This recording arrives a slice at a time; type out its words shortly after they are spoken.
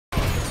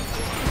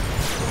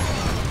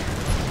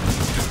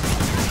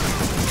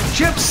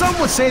Chip, some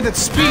would say that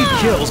speed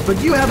kills,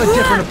 but you have a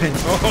different opinion.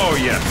 Oh,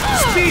 yeah.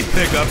 Speed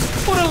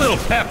pickups put a little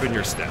pep in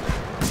your step.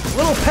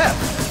 Little pep,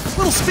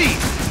 little speed.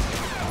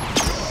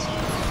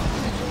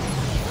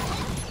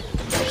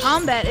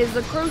 Combat is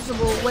the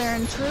crucible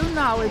wherein true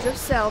knowledge of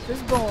self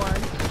is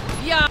born.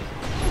 Yeah.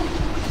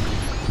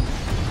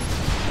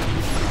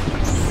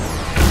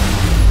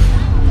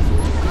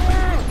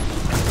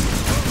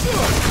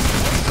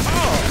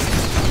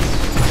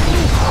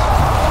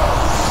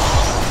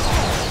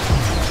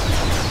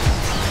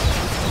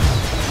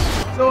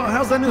 So,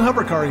 how's that new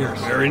hover car of yours?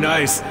 Very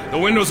nice. The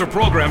windows are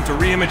programmed to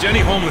re-image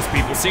any homeless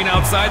people seen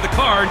outside the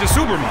car into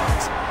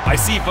supermodels. I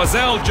see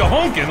Fazel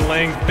Jahonkin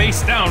laying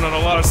face down on a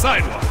lot of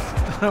sidewalks.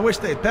 I wish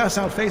they'd pass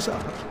out face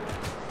up.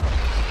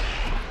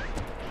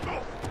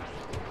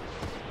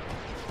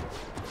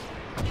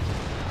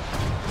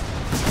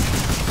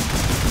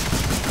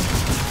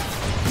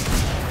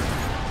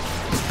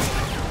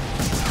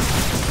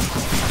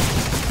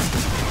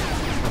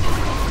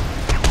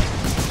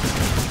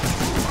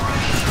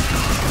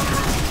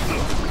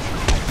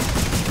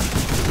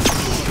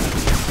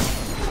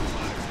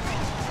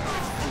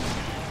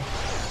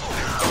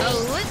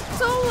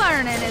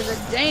 Learning is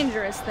a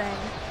dangerous thing.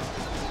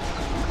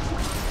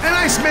 And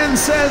Iceman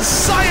says,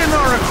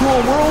 sayonara,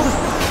 cool world.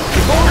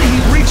 If only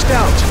he'd reached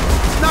out.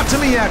 Not to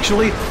me,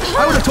 actually.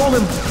 I would have told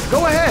him,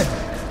 go ahead.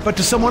 But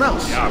to someone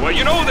else. Yeah, well,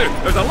 you know,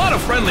 there's a lot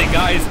of friendly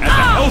guys at the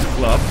health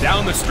club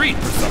down the street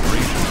for some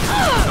reason.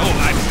 Oh,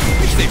 I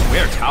wish they'd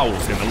wear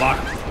towels in the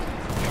locker room.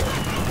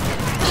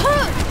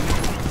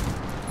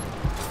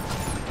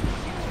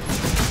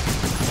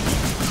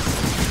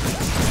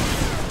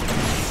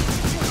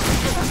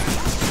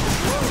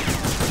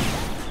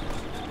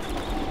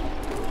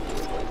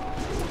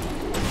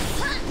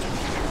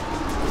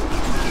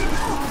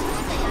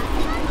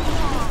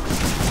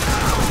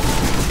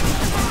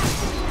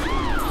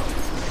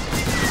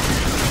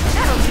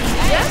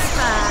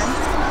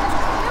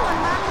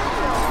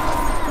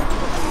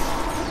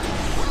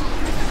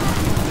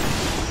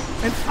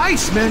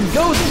 Iceman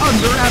goes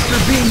under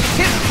after being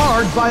hit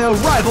hard by a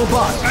rival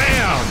bot.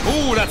 Bam!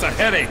 Ooh, that's a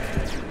headache.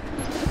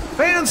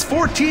 Fans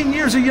 14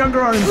 years or younger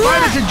are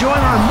invited to join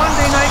our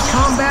Monday Night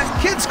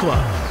Combat Kids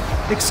Club.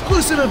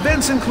 Exclusive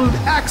events include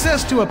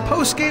access to a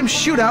post-game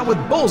shootout with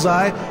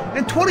Bullseye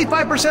and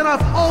 25%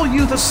 off all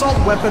youth assault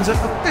weapons at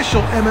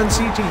official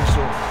MNC team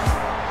stores.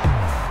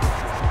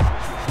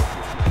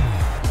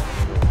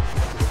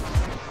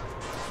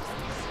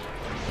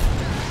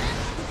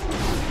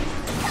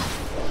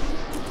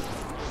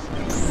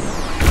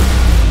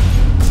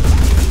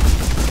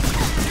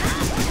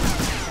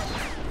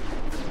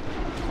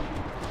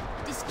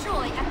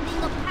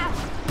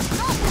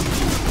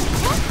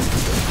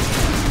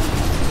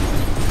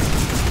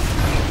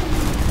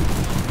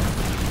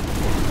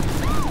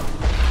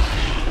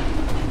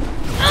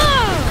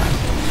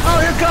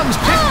 Comes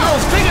Pit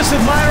Girl's biggest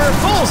admirer,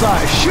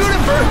 Bullseye. Shoot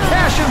him for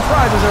cash and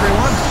prizes,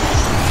 everyone.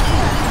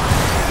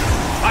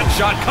 Hot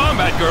shot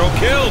combat girl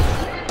killed.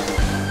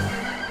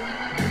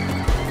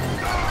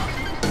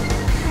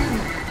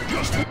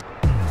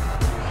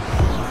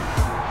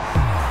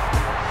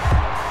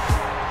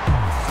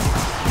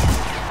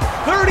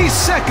 "30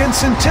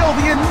 seconds until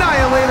the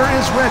Annihilator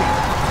is ready."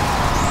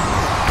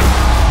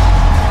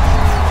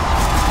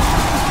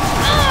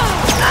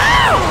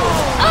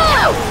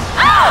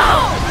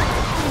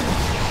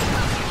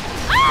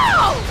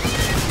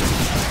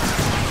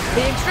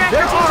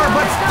 There are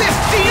but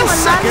 15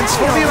 seconds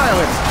for the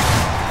Annihilator.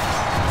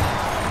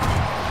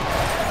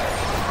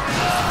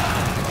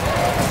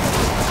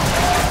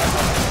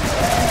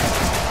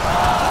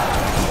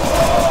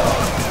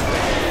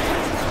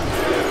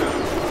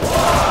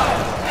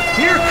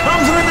 Here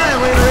comes an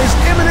Annihilator is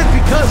imminent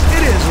because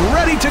it is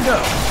ready to go.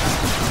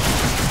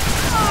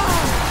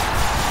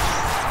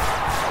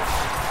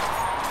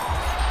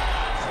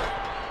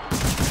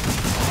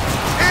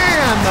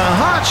 And the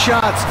hot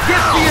shots get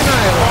the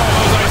Annihilator.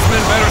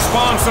 Better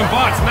spawn some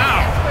bots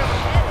now.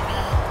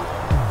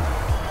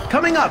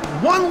 Coming up,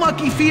 one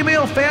lucky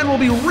female fan will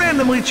be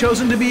randomly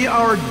chosen to be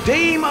our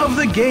Dame of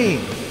the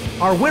Game.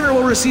 Our winner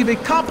will receive a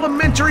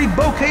complimentary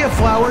bouquet of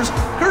flowers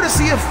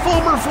courtesy of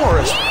Fulmer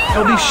Florist. It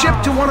will be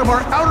shipped to one of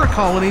our outer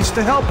colonies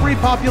to help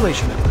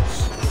repopulation efforts.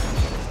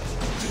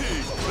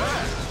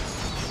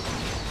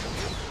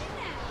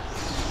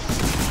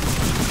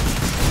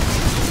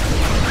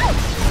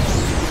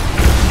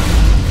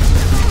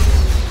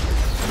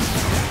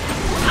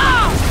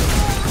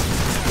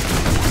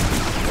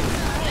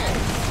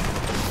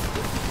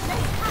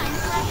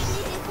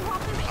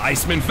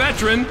 Iceman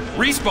veteran,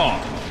 respawn.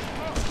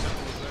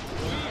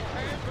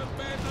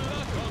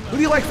 Who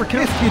do you like for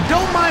kill? If you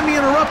don't mind me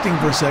interrupting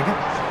for a second.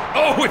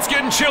 Oh, it's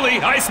getting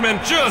chilly. Iceman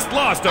just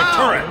lost a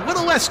turret. A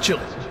little less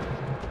chilly.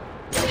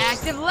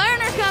 Active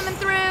learner coming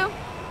through.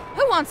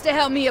 Who wants to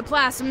help me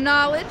apply some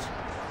knowledge?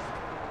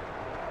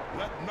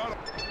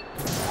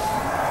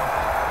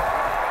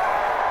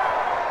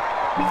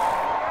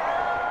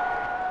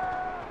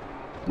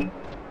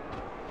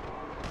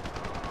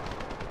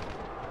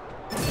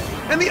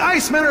 And the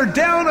Icemen are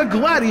down a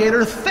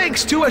gladiator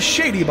thanks to a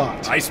shady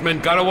bot.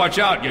 Icemen gotta watch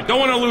out. You don't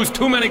want to lose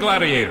too many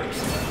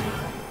gladiators.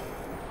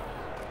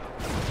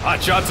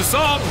 Hot Shots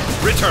Assault,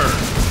 return.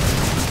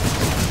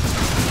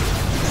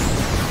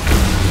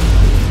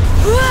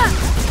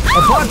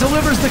 A bot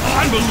delivers the...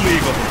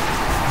 Unbelievable.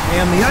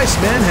 And the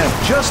Icemen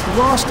have just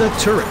lost a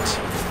turret.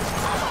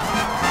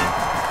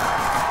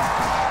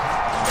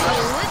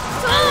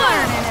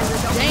 Learning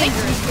is a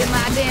dangerous. Get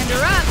my dander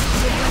up.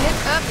 When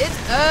it's up,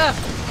 it's up.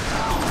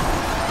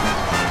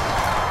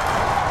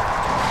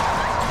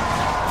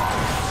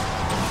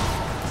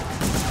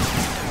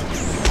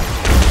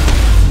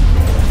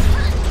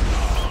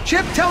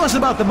 Chip, tell us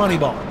about the money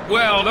ball.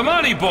 Well, the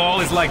money ball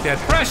is like that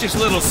precious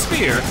little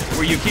sphere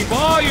where you keep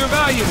all your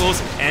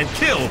valuables and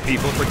kill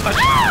people for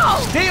touching them. Ow!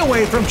 Stay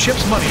away from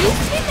Chip's money ball.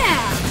 Get now!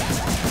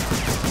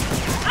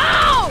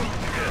 Ow!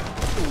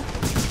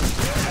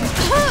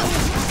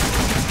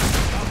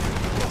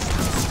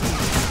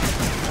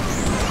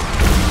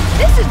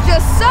 This is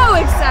just so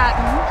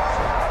exciting!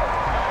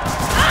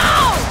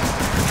 Ow!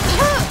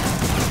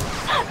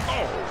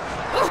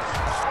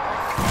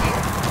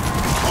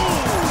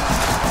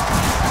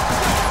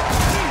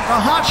 A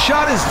hot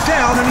shot is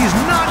down and he's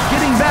not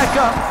getting back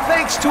up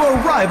thanks to a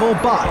rival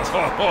bot.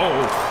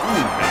 Ooh,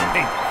 that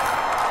paint.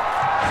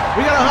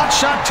 We got a hot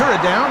shot turret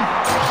down.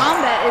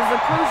 Combat is the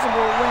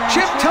crucible when...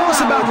 Chip, tell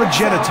us about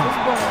Regenitone.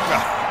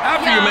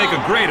 After you make a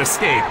great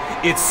escape,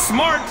 it's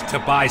smart to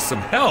buy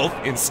some health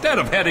instead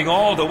of heading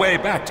all the way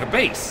back to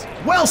base.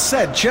 Well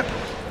said, Chip.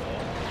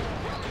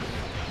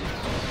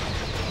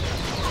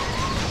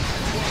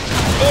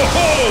 Oh,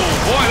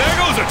 boy, there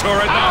goes a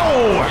turret.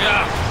 Ow!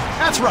 Yeah.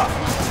 That's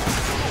rough.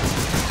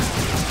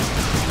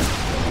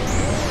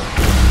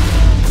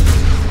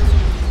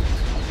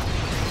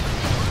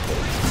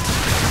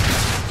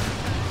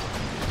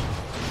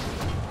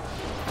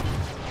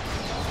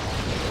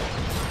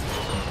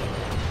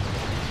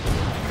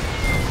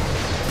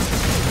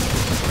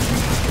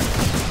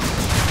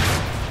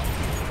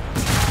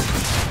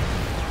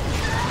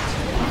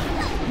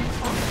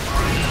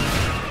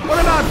 What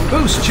about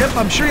boost, Chip?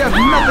 I'm sure you have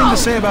nothing to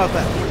say about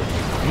that.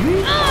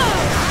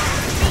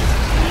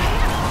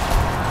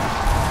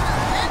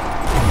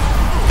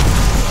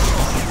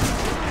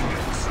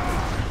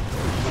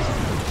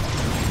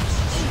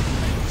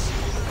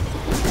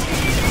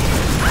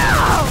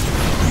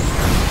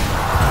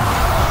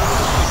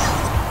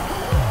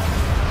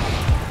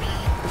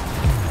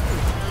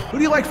 Who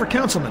do you like for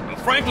councilman?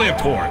 Frankly, I'm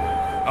torn.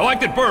 I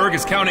like that Berg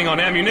is counting on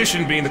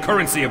ammunition being the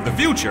currency of the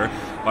future,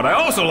 but I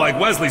also like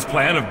Wesley's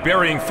plan of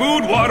burying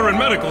food, water, and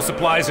medical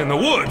supplies in the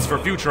woods for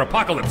future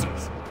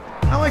apocalypses.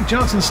 I like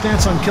Johnson's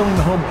stance on killing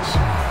the homeless.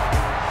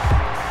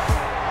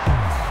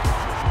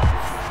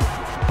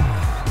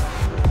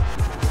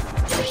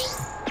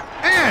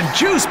 And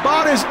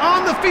JuiceBot is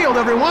on the field,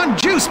 everyone!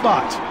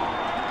 JuiceBot!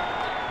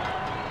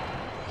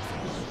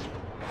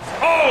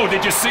 Oh,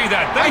 did you see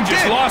that? They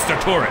just lost a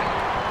turret.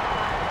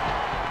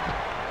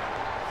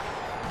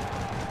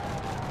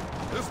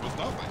 This was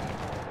nothing.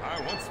 I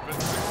once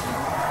spent 6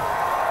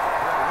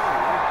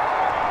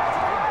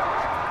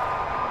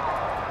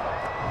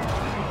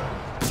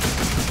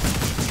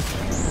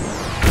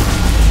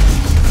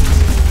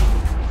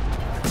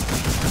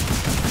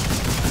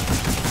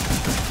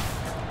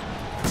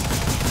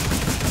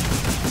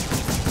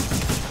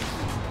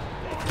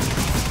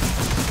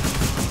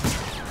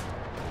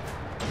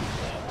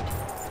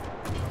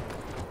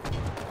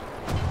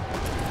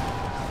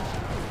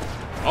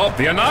 Oh,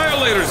 the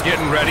Annihilator's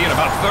getting ready in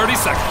about 30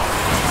 seconds.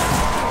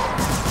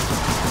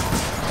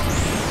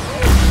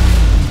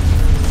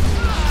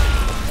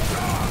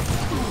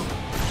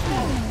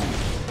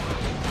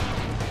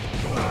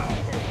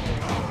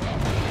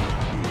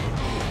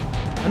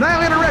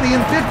 Annihilator ready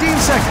in 15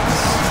 seconds.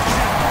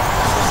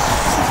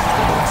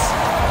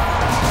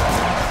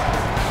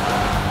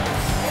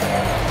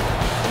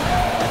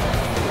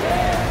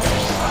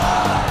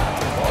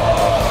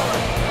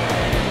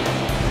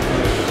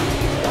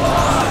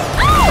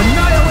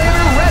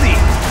 Annihilator ready.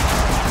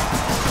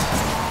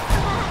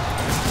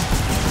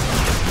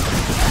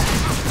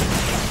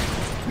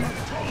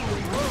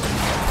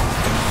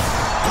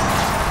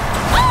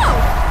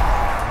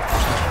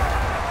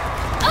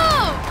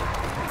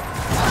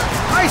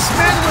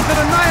 Iceman with an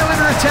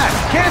Annihilator attack.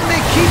 Can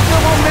they keep the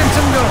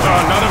momentum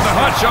going? None of the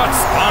hot shots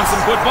spawn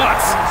some good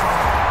bots.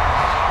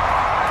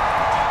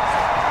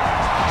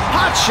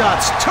 Hot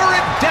shots,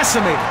 turret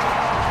decimated.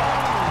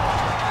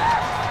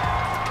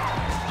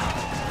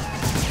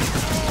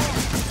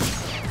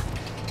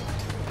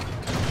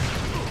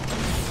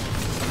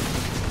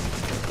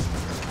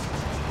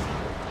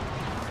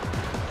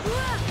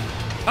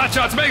 Hot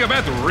shots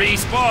Megabeth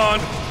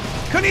respawned.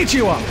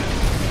 Konnichiwa.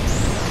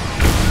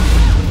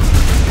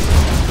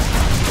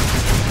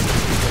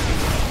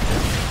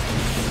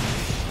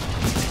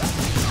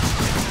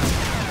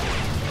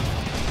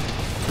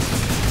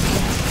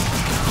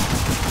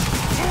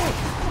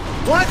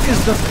 What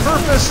is the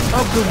purpose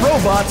of the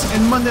robots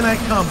in Monday Night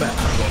Combat?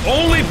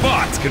 Only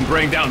bots can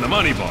bring down the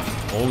money ball.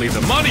 Only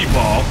the money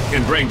ball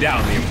can bring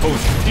down the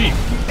imposing team.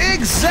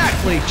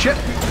 Exactly, Chip.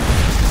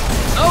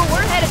 Oh,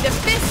 we're headed to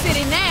Fist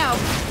City now.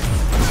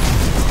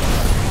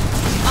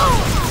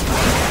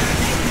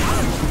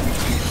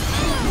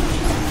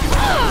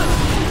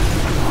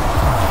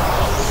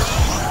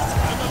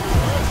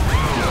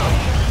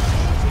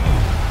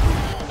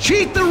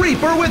 Cheat the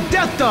Reaper with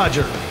Death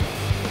Dodger.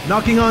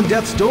 Knocking on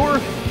Death's door,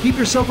 keep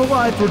yourself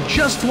alive for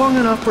just long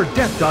enough for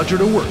Death Dodger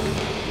to work.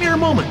 Mere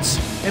moments,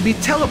 and be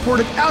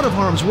teleported out of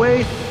harm's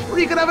way, where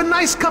you can have a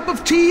nice cup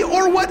of tea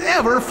or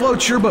whatever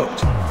floats your boat.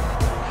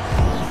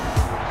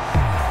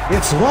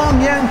 It's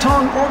Long Yan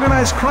Tong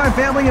Organized Crime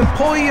Family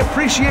Employee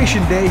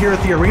Appreciation Day here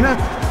at the arena.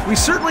 We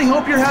certainly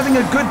hope you're having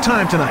a good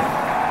time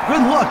tonight.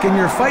 Good luck in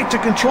your fight to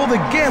control the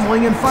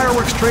gambling and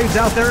fireworks trades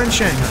out there in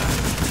Shanghai.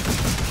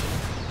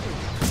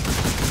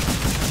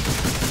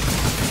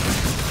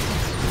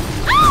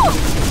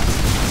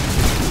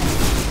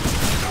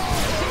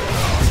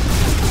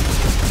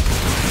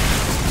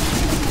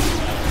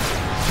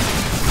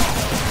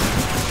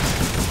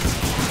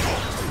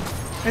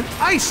 An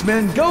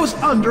Iceman goes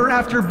under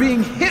after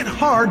being hit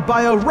hard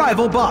by a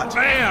rival bot.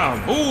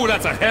 Bam! Ooh,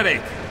 that's a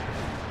headache.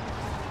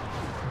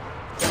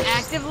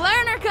 Active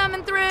learner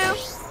coming through.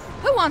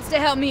 Who wants to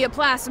help me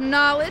apply some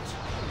knowledge?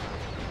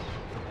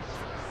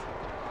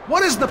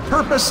 What is the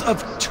purpose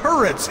of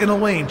turrets in a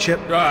lane, Chip?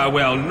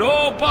 Well,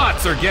 no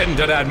bots are getting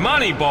to that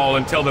money ball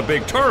until the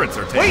big turrets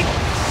are taken. Wait!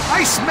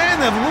 Icemen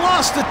have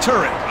lost a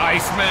turret.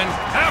 Icemen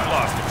have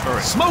lost a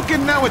turret.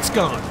 Smoking, now it's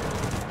gone.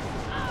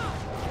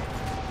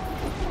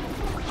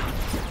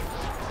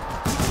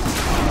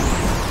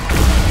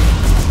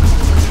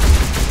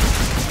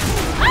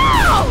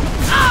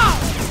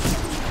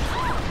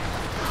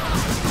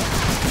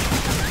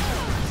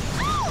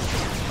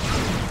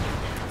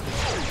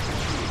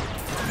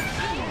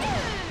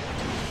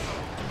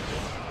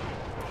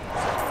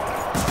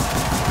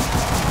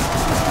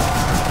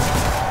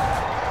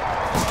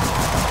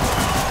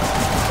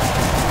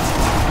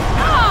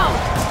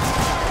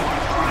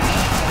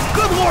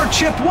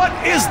 Chip, what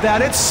is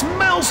that? It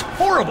smells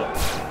horrible.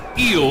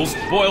 Eels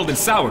boiled in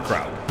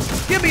sauerkraut.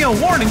 Give me a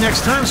warning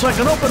next time so I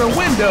can open a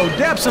window,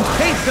 dab some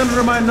paint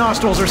under my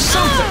nostrils or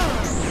something.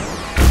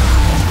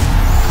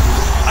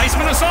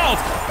 Iceman Assault,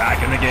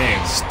 back in the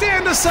game.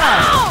 Stand aside.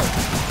 Ow!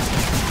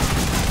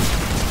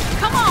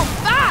 Come on,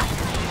 back!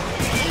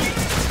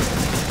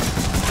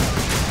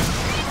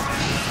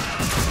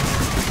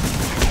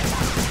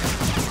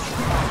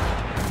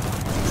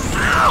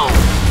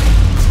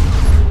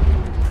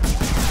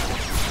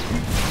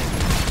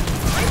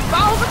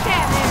 Follow the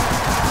cat there.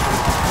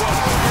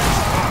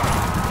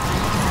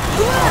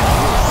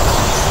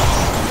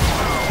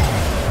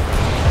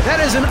 That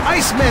is an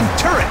Iceman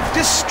turret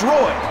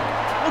destroyed.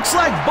 Looks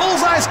like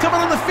Bullseye's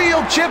coming on the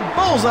field, Chip.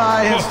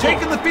 Bullseye has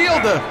taken the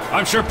field.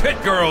 I'm sure Pit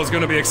Girl's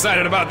gonna be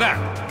excited about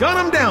that.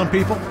 Gun him down,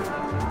 people.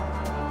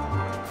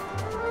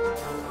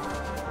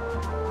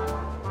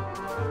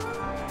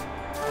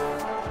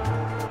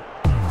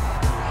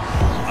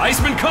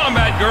 Iceman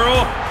Combat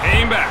Girl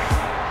came back.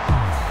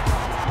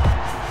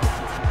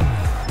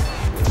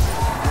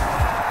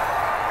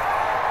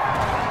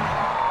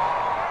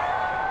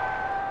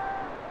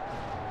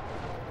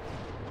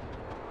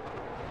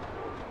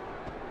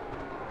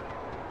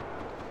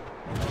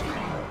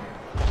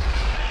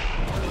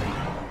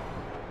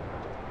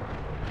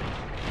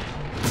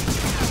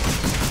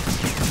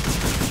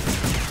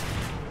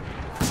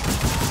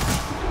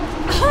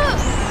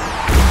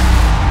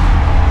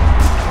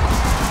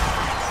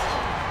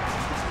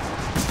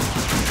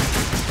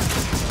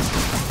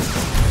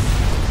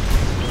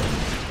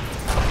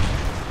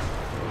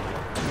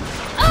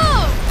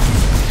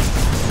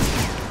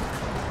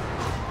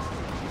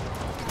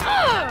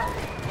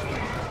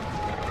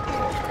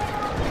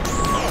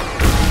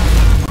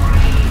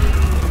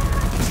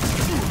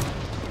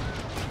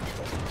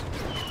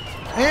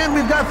 And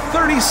we've got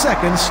 30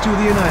 seconds to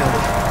the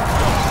Annihilator.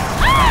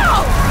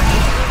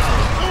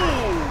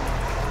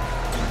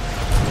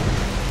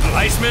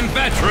 Iceman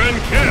veteran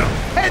kill.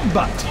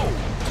 Headbutt.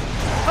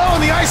 Oh,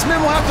 and the Icemen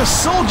will have to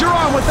soldier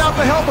on without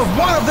the help of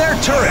one of their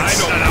turrets.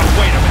 I don't know.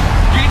 Wait a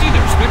minute. Gigi,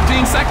 there's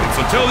 15 seconds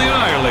until the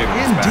Annihilator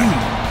is back.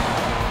 Indeed.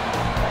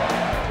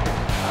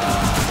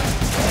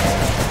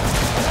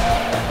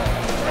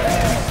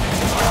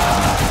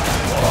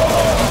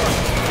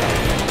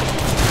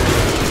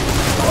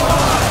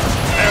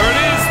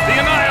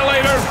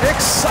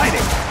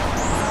 Exciting!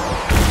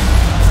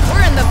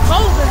 We're in the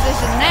pole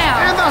position now.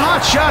 And the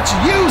hot shots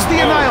use the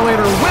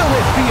Annihilator. Will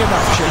it be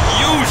enough, Chip?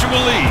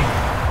 Usually.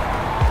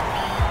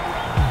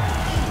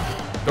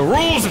 The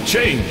rules have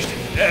changed.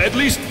 At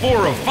least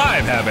 4 of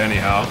 5 have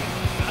anyhow.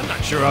 I'm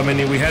not sure how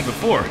many we had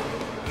before.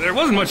 There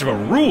wasn't much of a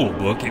rule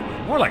book. It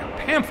was more like a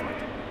pamphlet.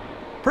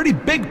 Pretty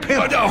big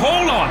pimp.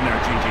 Hold on there,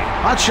 Gigi.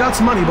 Hot shots,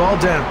 Moneyball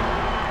down.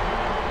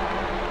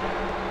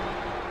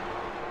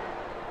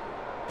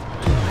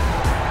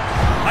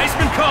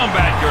 Iceman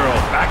Combat Girl,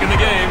 back in the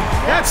game.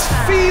 That's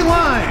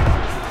feline.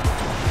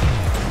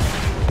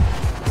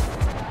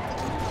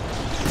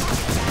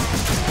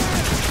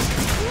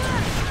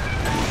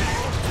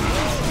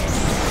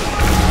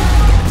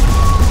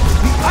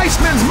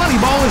 Iceman's money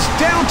ball is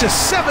down to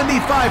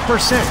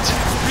 75%.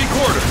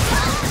 3/4.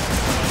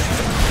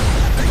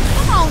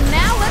 Come on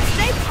now, let's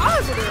stay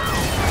positive.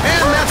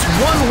 And that's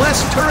one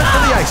less turret for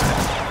the Iceman.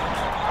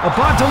 A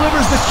bot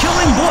delivers the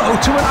killing blow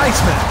to an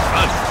Iceman.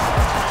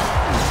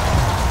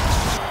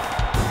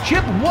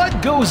 Chip,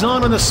 what goes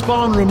on in the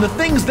spawn room? The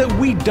things that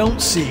we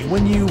don't see.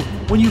 When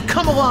you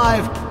come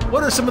alive,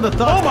 what are some of the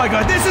thoughts? Oh my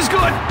god, this is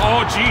good!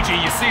 Oh, Gigi,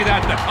 you see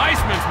that? The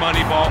Iceman's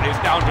money ball is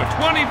down to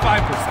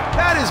 25%.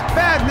 That is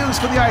bad news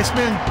for the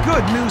Iceman,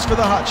 good news for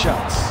the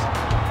hotshots.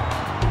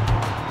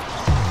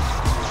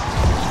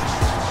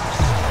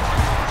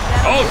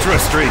 Ultra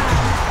Streak.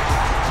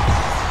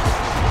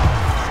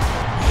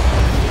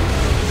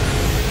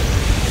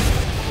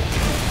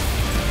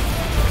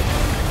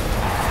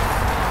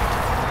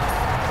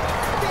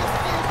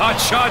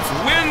 Hotshots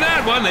win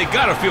that one. They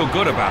gotta feel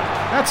good about it.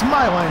 That's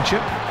my line,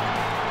 Chip.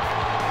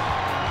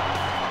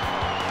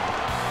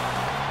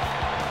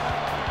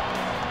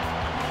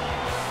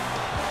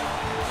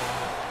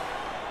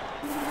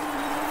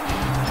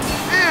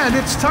 And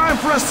it's time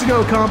for us to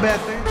go, Combat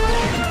Fans.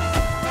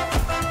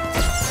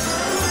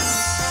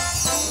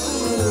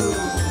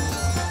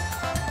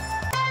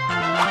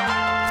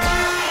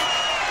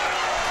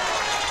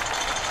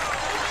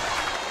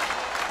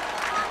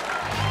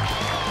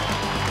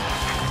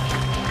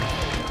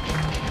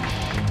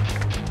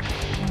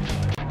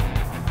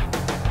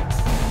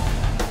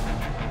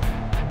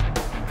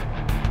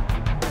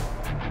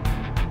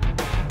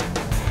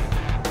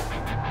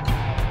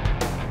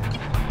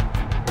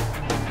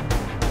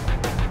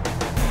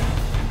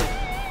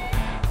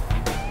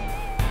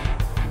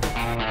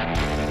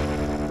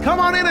 Come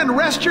on in and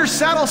rest your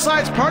saddle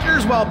sides,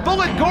 partners, while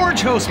Bullet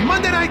Gorge hosts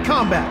Monday Night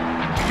Combat.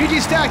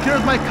 GG Stack here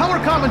is my color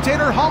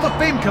commentator, Hall of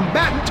Fame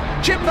combatant,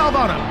 Chip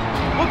Valvano.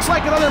 Looks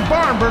like another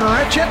barn burner,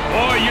 right, Chip?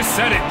 Boy, you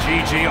said it,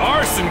 Gigi.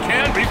 Arson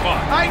can be fun.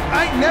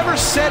 I never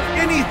said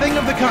anything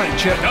of the kind,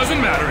 Chip.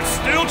 Doesn't matter, it's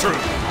still true.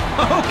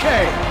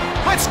 Okay,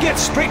 let's get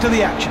straight to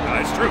the action.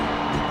 That's true.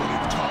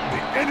 Nobody taught me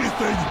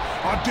anything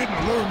I didn't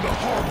learn the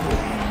hard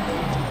way.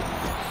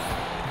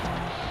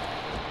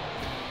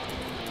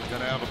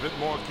 Gotta have a bit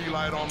more key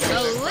light on me A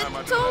next time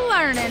I do little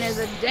that. learning is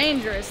a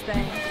dangerous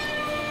thing.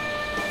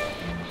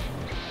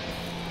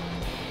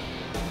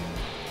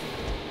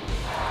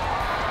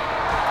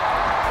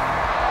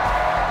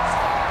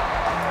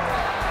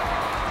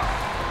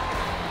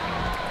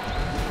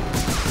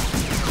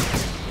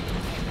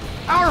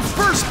 Our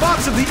first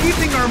spots of the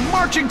evening are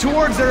marching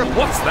towards their...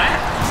 What's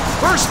that?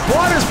 First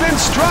blood has been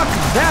struck.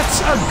 That's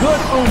a good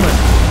omen.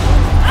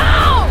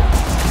 Ow!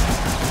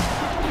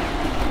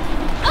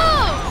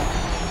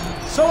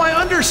 So I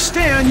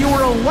understand you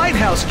were a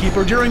lighthouse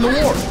keeper during the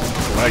war.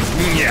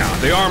 Yeah,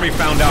 the army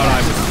found out I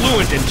was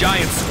fluent in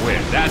giant squid.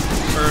 That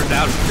turned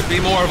out to be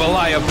more of a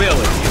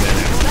liability than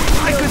it.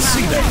 I could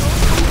see that.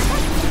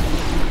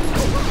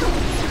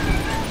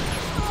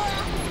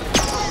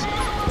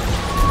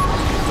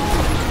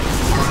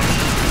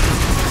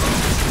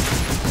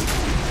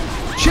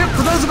 Chip,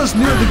 for those of us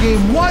new to the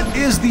game, what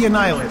is the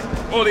Annihilator?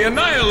 Well, the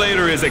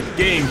Annihilator is a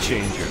game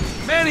changer.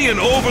 Many an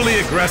overly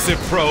aggressive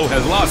pro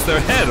has lost their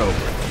head over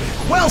it.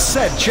 Well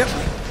said, Chip.